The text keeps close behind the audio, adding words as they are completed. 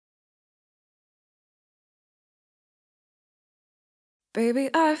Baby,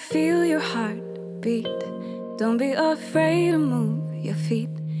 I feel your heartbeat. Don't be afraid to move your feet.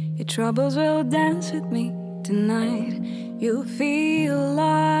 Your troubles will dance with me tonight. You'll feel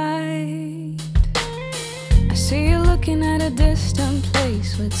light. I see you looking at a distant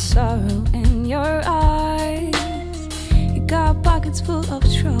place with sorrow in your eyes. You got pockets full of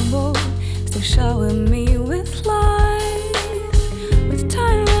trouble, still shower me with lies. With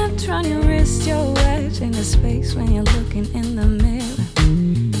time wrapped around your wrist, your wedge in the space when you're looking in the mirror.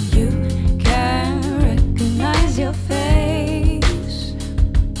 You can't recognize your face.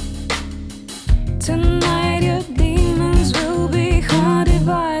 Tonight your demons will be haunted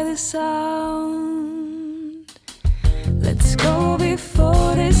by the sound. Let's go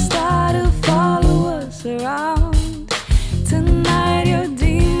before they start to follow us around. Tonight your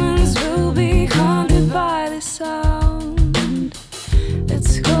demons will be haunted by the sound.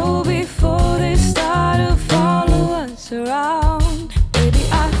 Let's go before they start to follow us around. Baby,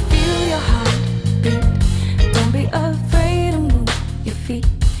 I feel your heartbeat. Don't be afraid to move your feet.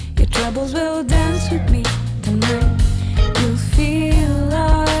 Your troubles will dance with me tonight. You'll feel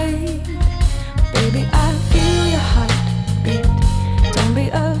light. Baby, I feel your heartbeat. Don't be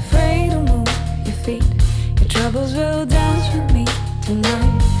afraid to move your feet. Your troubles will dance with me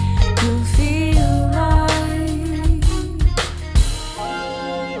tonight. You'll feel light.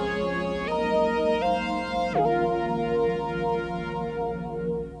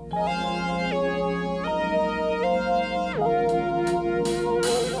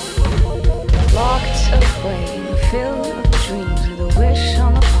 Locked away in a field of dreams with a wish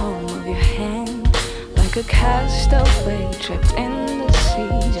on the palm of your hand. Like a castaway trapped in the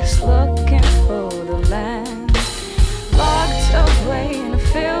sea, just looking for the land. Locked away in a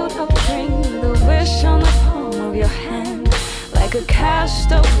field of dreams with a wish on the palm of your hand. Like a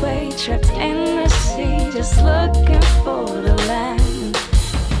castaway trapped in the sea, just looking for the land.